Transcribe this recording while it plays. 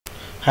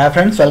Hi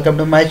friends, welcome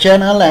to my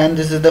channel, and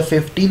this is the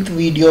 15th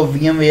video of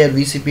VMware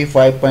VCP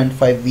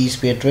 5.5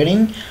 vSphere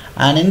training.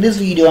 And in this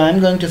video I am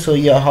going to show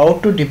you how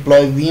to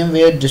deploy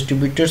VMware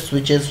distributed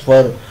switches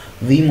for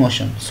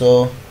vMotion.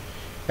 So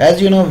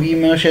as you know,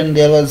 vMotion,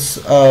 there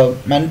was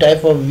many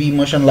type of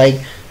vMotion,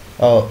 like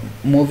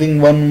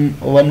moving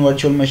one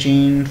virtual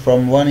machine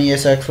from one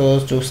ESX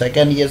host to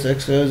second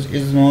ESX host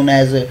is known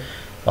as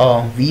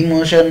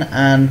vMotion,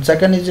 and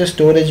second is a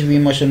storage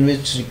vMotion,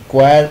 which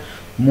require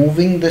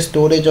moving the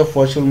storage of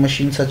virtual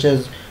machines, such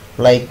as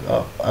like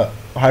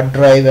hard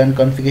drive and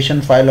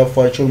configuration file of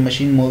virtual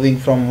machine, moving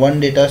from one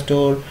data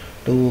store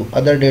to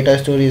other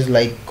data store is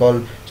like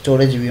called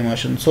storage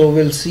vMotion. So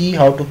we'll see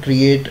how to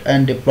create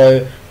and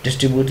deploy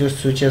distributed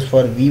switches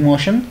for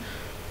vMotion.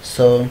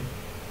 So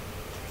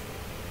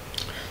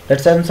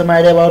let's have some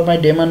idea about my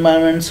demo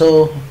environment.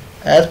 So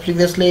as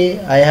previously,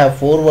 I have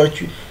four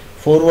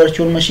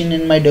virtual machine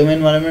in my demo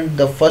environment.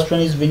 The first one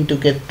is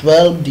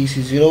Win2K12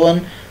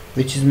 DC01,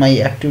 which is my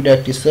Active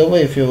Directory server.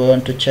 If you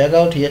want to check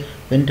out here,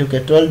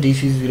 Win2K12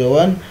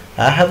 DC01,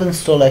 I have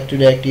installed Active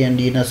Directory and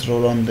DNS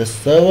role on this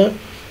server.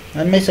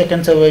 And my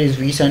second server is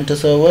vCenter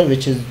server,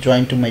 which is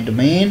joined to my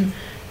domain.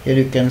 Here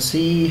you can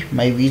see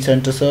my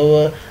vCenter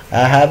server.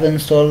 I have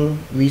installed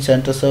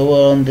vCenter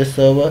server on this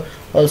server.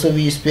 Also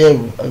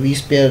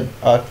vSphere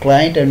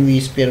client and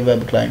vSphere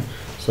web client.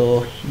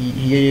 So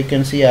here you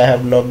can see I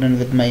have logged in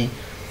with my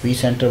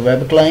vCenter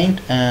web client,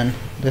 and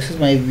this is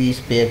my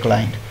vSphere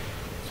client.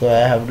 So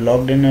I have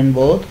logged in on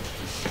both,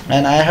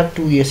 and I have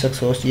two ESX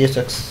hosts,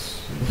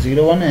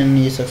 ESX01 and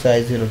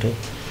ESXi02.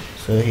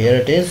 So here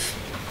it is,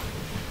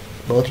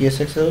 both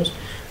ESX hosts.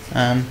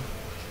 And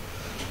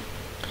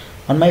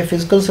on my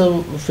physical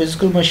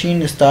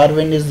machine,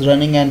 StarWind is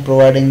running and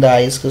providing the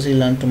ISCSI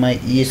LAN to my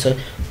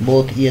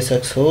both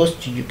ESX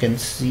hosts. You can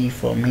see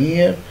from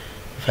here,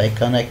 if I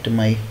connect to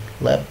my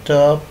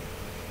laptop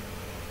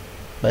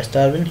by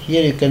StarWind,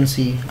 here you can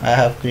see I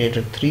have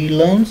created 3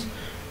 LANs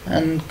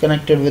and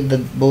connected with the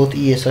both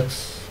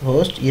ESX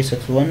host,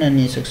 ESX1 and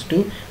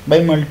ESX2, by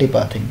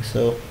multipathing.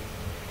 So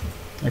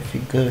if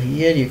you go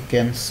here, you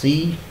can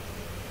see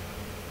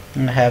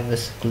I have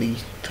basically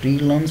 3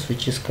 LANs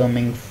which is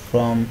coming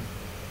from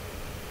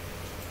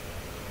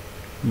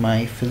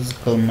my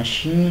physical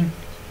machine.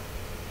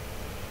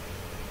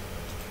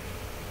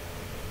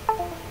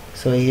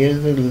 So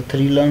here's the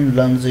 3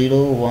 LAN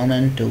 0, 1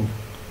 and 2.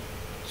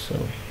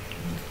 So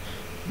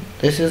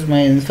this is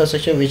my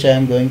infrastructure which I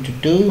am going to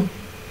do.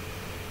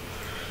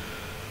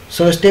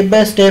 So step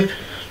by step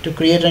to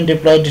create and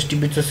deploy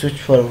distributed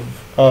switch for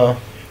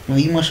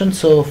vMotion.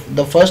 So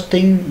the first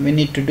thing we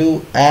need to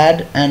do,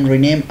 add and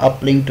rename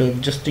uplink to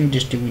existing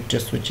distributed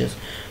switches.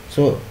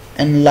 So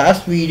in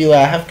last video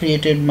I have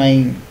created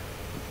my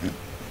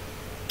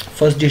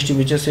first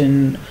distributors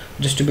in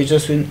my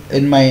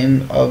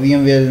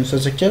VMware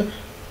infrastructure.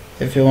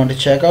 If you want to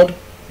check out,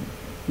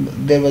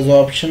 there was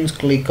options,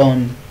 click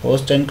on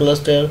host and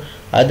cluster.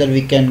 Either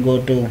we can go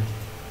to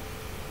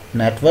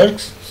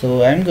networks.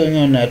 So I'm going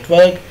on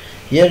network.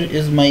 Here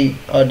is my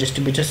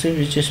distributor switch,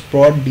 which is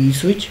prod D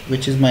switch,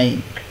 which is my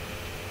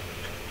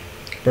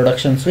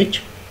production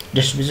switch,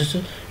 distributor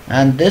switch.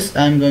 And this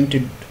I'm going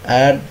to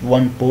add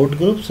one port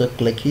group. So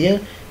click here,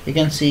 you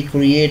can see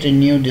create a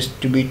new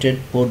distributed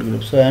port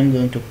group. So I'm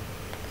going to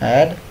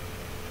add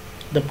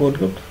the port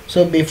group.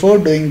 So before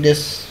doing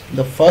this,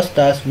 the first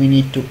task we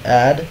need to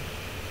add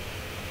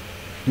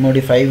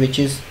modify, which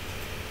is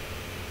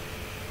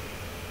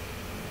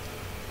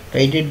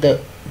I did the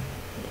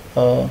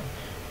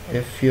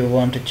if you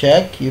want to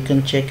check, you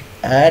can check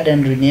add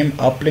and rename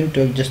uplink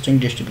to existing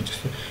distributor.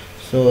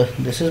 So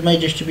this is my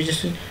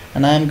distributor,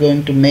 and I am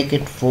going to make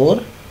it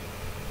 4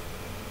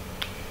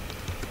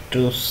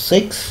 to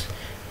 6,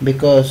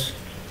 because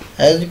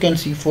as you can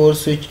see 4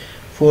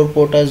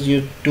 port as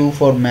you 2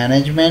 for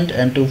management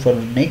and 2 for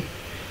NIC,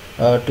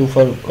 2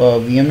 for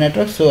VM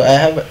network. So I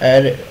have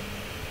added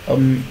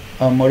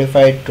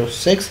modified to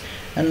 6,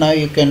 and now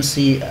you can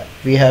see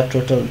we have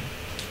total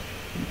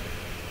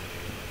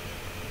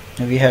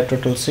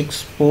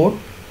 6 port.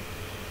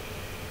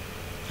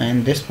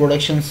 And this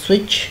production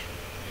switch,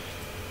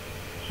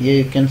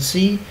 here you can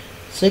see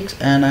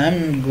 6, and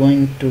I'm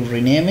going to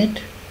rename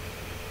it,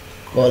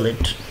 call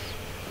it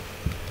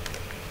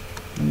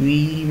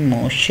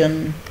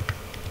vMotion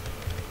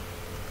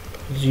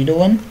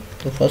 01,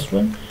 the first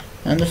one,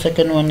 and the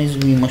second one is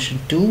vMotion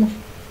 2.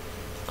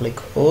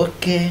 Click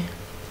OK.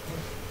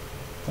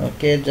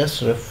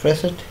 Just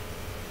refresh it.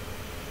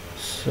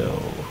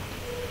 So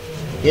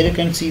here you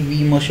can see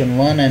vMotion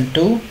 1 and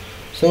 2.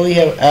 So we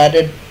have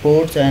added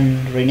ports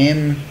and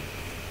rename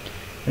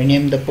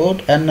the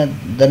port, and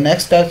the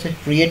next task is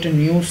create a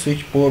new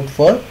switch port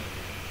for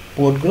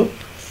port group,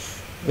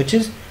 which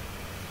is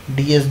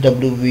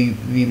DSW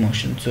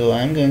vMotion. So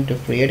I'm going to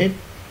create it.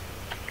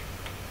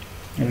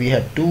 We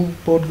have 2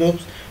 port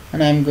groups,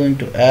 and I'm going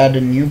to add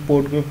a new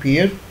port group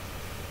here,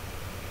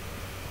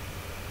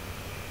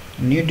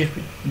 new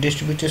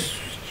distributed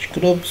switch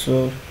group.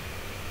 So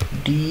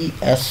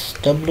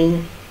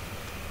DSW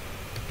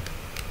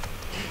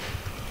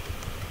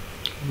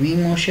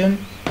vMotion,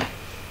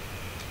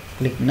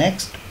 click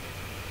next,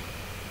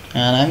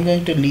 and I'm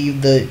going to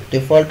leave the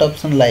default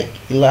option like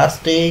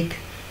elastic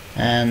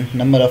and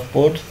number of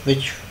ports,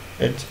 which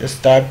it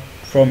start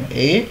from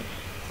A.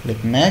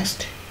 Click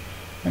next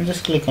and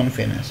just click on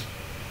finish.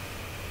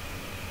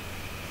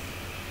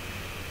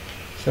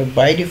 So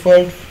by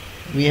default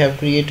we have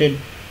created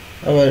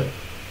our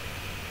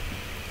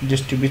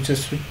distributor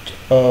switch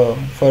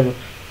for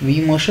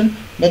vMotion,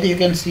 but you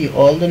can see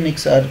all the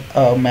NICs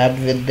are mapped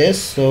with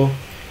this. So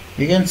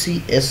you can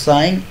see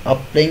assign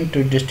uplink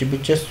to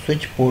distributor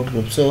switch port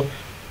group. So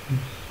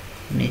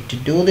need to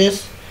do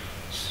this.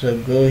 So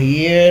go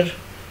here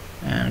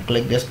and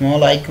click the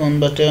small icon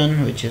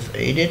button, which is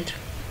edit,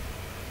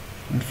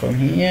 and from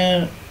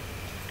here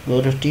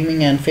go to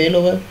teaming and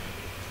failover,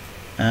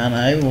 and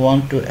I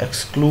want to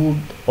exclude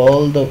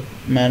all the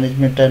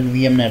management and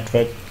VM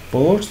network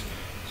ports.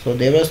 So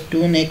there was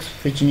two NICs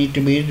which need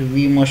to be used,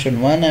 vMotion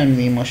 1 and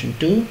vMotion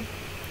 2.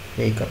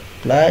 Click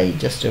apply,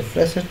 just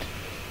refresh it.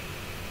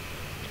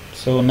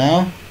 So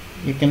now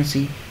you can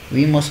see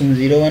vMotion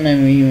 01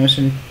 and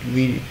vMotion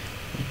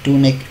V2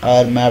 NIC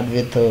are mapped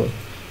with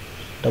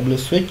W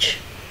switch,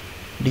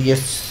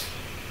 DS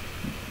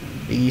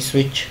D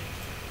switch,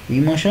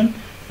 vMotion,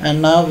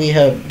 and now we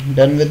have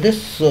done with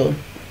this. So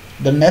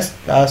the next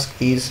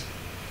task is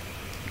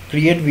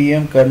create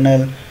VM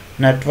kernel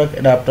network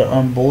adapter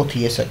on both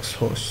ESX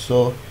hosts.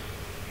 So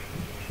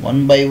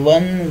one by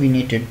one we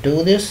need to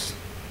do this.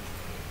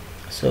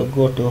 So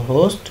go to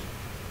host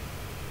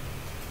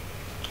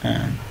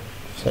and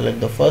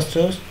select the first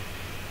host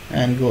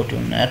and go to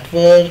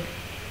network,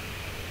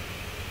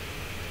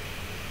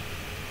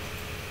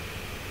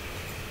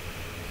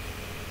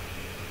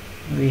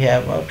 we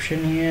have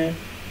option here,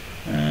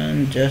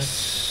 and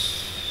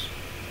just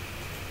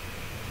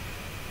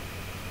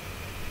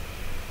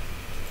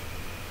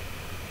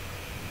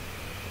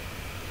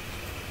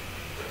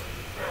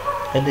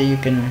either you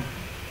can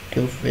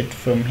do it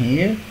from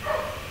here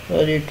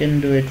or you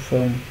can do it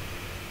from,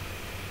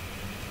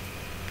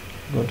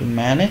 go to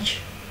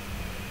manage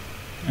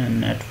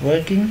and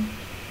networking,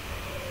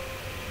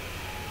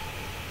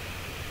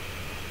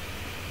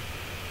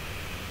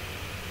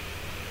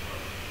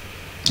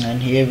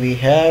 and here we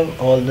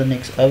have all the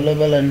NICs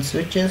available and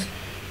switches.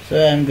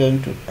 So I'm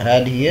going to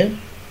add here,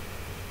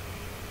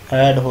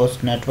 add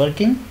host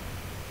networking,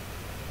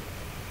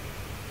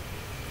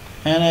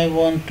 and I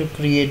want to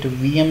create a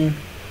VM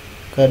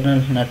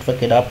kernel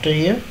network adapter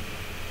here.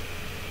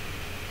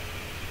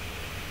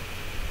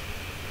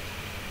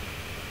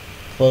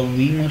 For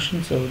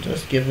vMotion, so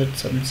just give it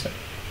some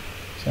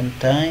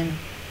time.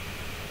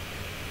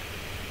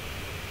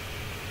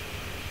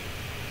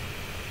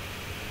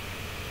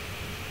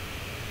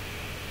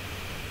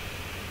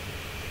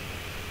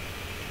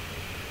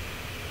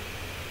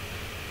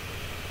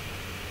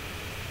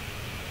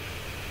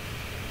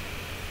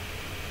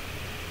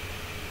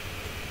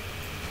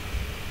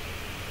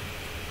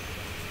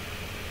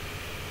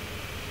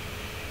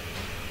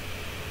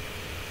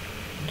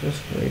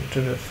 Just wait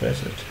to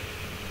refresh it.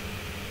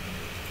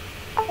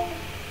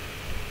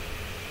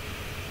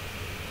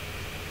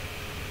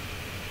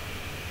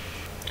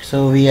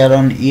 So we are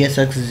on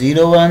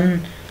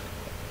ESX01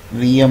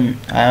 VM.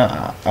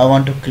 I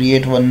want to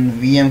create one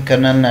VM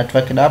kernel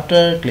network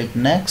adapter. Click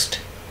next,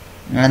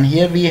 and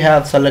here we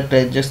have select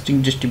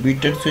existing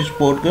distributed switch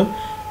port group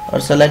or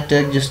select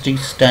existing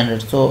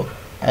standard. So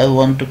I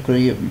want to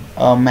create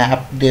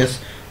map this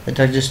with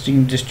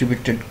existing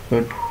distributed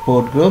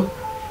port group.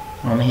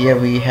 And here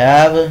we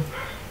have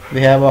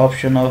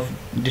option of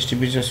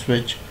distributed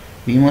switch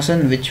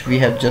vMotion, which we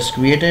have just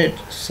created.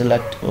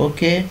 Select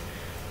OK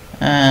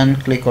and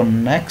click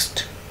on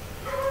next.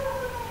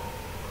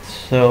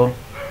 So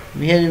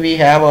here we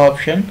have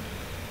option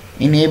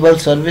enable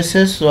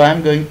services. So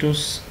I'm going to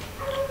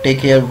take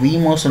care of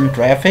vMotion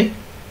traffic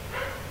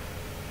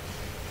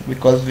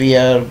because we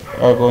are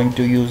going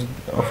to use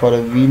for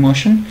a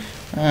vMotion,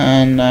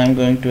 and I'm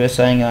going to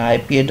assign an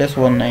IP address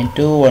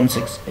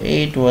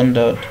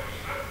 192.168.1.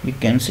 You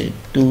can say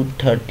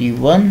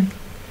 231,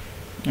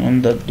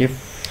 and the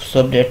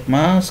subnet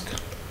mask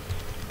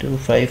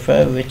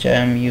 255, which I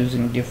am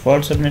using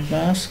default subnet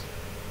mask,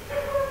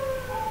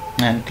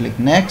 and click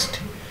next.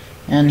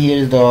 And here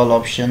is the all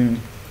option.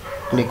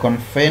 Click on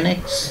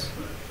Phoenix,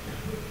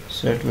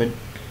 so it will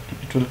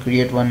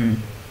create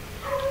one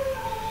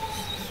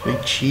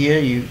switch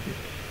here.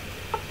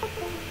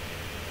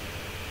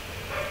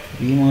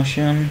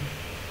 vMotion,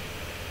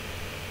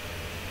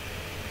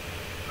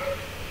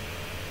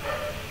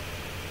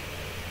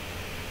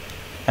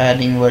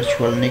 adding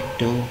virtual NIC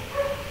to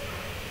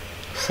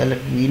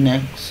select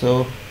vNIC.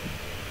 So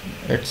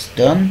it's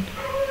done,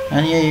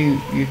 and here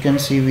you can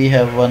see we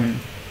have one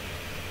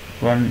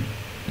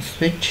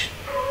switch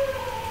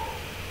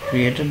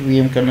created,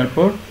 VM kernel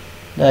port.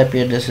 The IP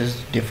address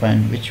is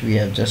defined, which we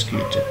have just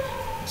created.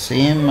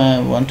 Same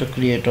I want to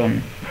create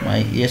on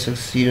my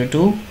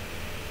ESX02.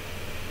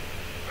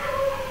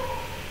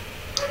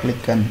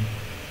 Click on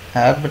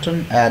add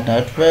button, add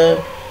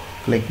network,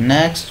 click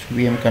next,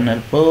 VM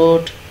kernel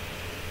port,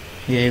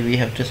 Here we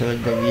have to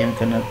select the VM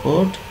kernel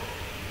port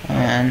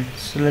and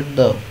select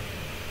the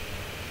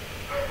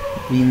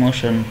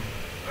vMotion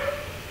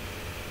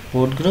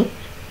port group.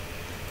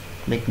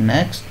 Click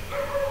next,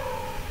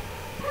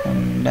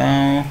 and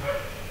now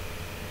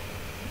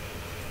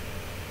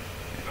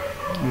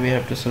we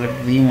have to select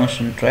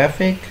vMotion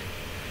traffic.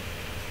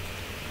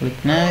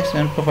 Click next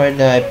and provide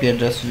the IP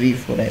address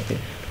v4 IP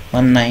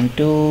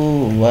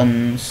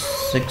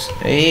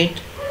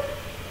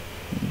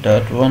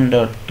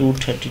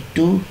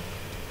 192.168.1.232,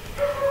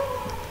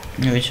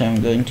 which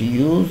I'm going to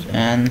use,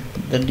 and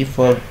the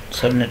default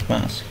subnet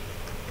mask.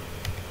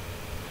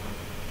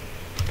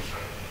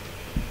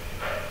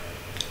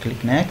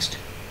 Click next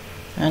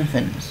and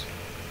finish.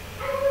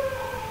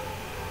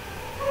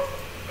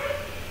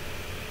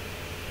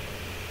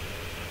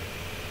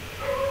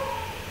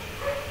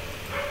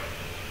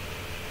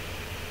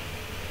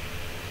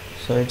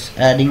 So it's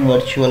adding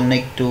virtual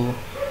NIC to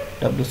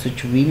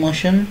W-switch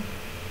vMotion.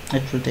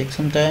 It will take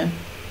some time.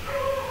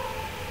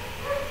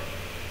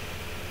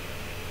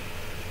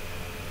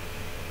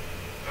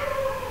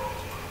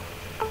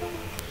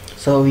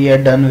 So we are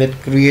done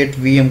with create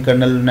VM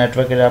kernel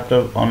network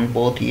adapter on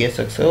both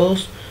ESX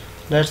hosts.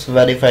 Let's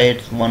verify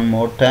it one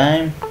more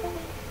time.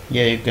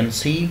 Here you can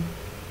see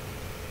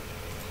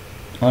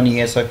on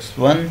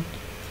ESX1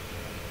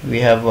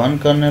 we have one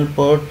kernel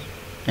port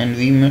and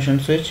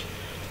vMotion switch.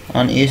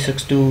 On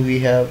ESX2 we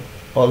have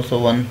also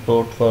one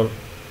port for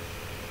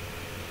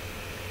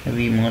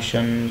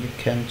vMotion. You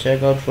can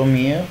check out from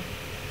here.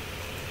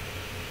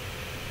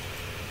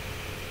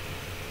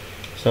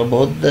 So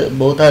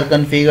both are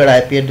configured,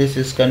 IP address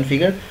is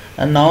configured,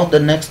 and now the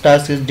next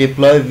task is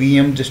deploy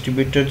VM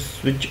distributed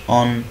switch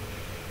on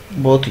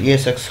both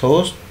ESX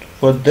hosts.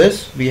 For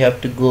this we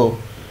have to go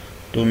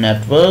to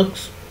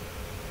networks,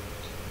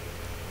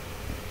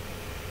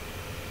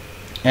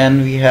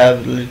 and we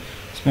have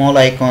small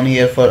icon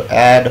here for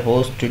add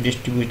host to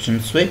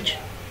distribution switch,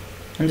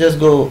 and just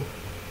go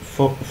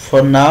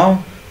for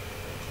now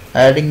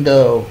adding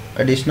the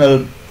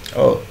additional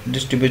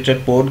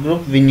distributed port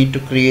group. We need to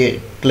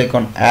click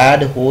on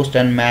add host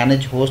and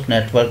manage host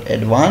network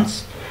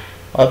advanced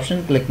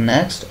option. Click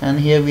next, and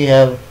here we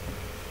have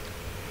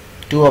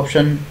two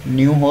options,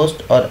 new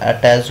host or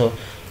attached host.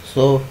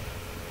 So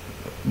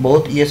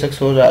both ESX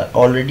hosts are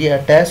already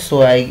attached,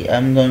 so I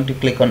am going to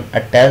click on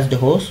attached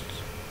hosts.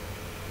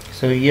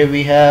 So here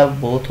we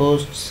have both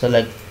hosts.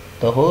 Select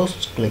the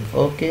host, click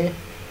OK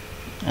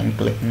and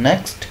click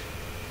next,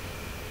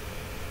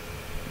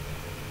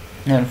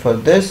 and for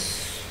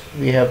this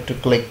we have to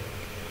click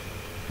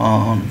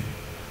on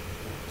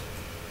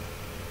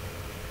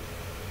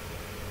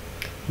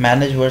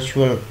manage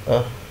virtual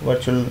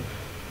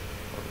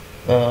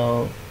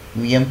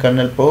VM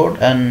kernel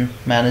port and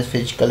manage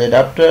physical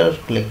adapter.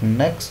 Click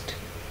next,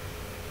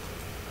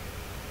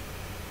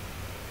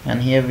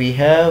 and here we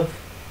have,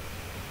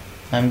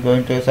 I'm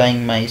going to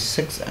assign my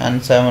 6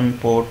 and 7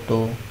 port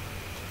to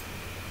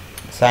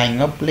sign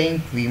up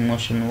link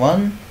vMotion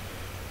 1,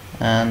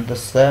 and the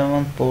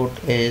 7th port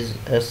is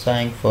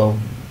assigned for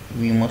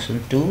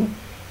vMotion 2,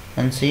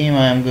 and same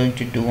I am going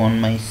to do on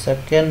my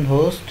second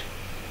host,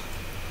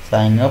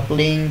 sign up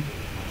link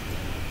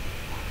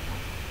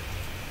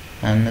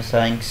and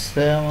assign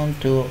 7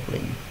 to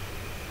uplink.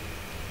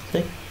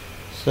 See?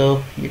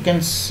 So you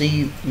can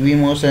see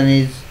vMotion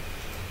is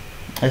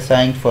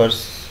assigned for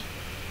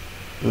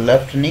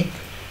left NIC,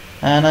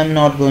 and I'm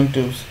not going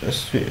to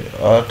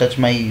touch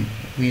my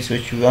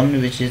vSwitch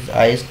 1, which is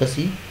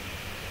ISC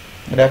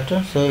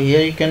adapter. So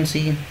here you can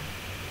see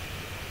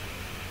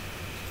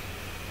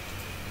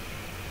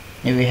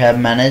we have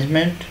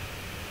management,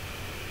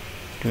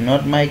 do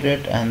not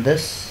migrate, and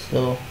this.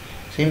 So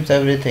seems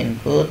everything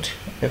good.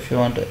 If you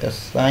want to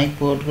assign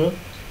port group,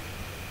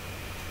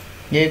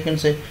 here you can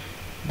say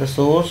the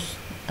source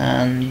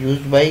and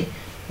used by,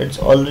 it's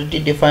already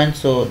defined,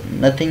 so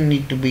nothing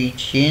need to be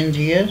changed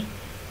here.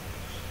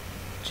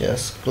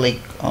 Just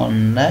click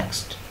on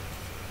next,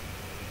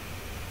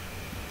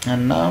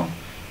 and now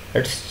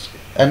it's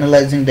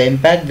analyzing the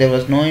impact. There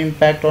was no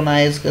impact on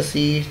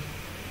ISC.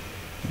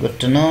 Good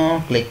to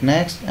know. Click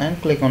next and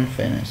click on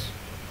finish.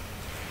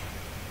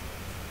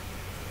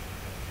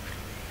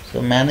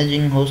 So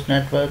managing host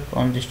network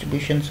on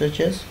distribution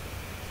switches.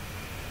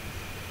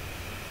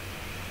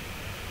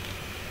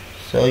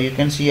 So you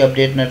can see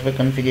update network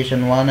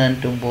configuration 1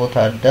 and 2 both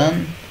are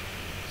done.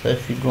 So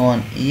if you go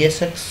on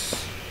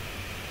ESX,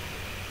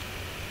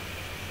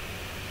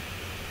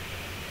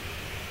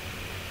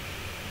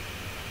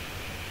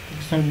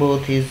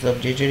 both is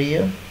updated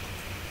here.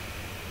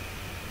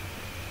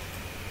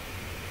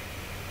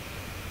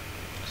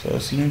 So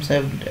seems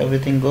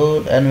everything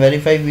good, and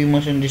verify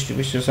vMotion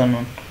distributions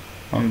on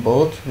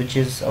both, which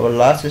is our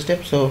last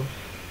step. So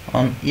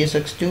on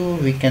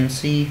ESX2 we can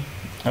see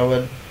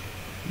our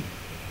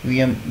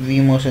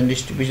vMotion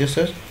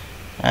distributions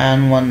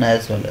and one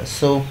as well as.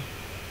 So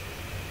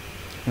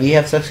we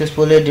have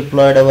successfully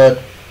deployed our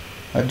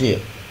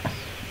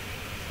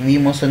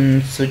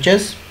vMotion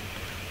switches,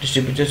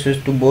 distributed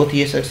switch to both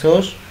ESX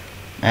hosts,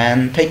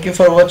 And thank you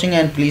for watching,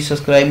 and please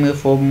subscribe me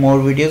for more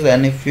videos.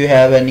 And if you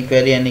have any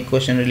query, any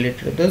question related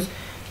to this,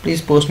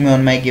 please post me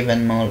on my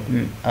given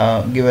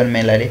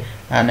mail ID.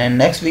 And in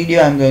next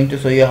video I'm going to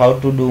show you how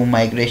to do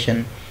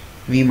migration,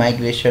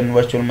 vMigration,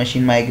 virtual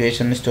machine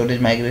migration, storage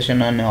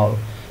migration and all.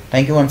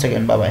 Thank you once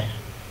again. Bye bye.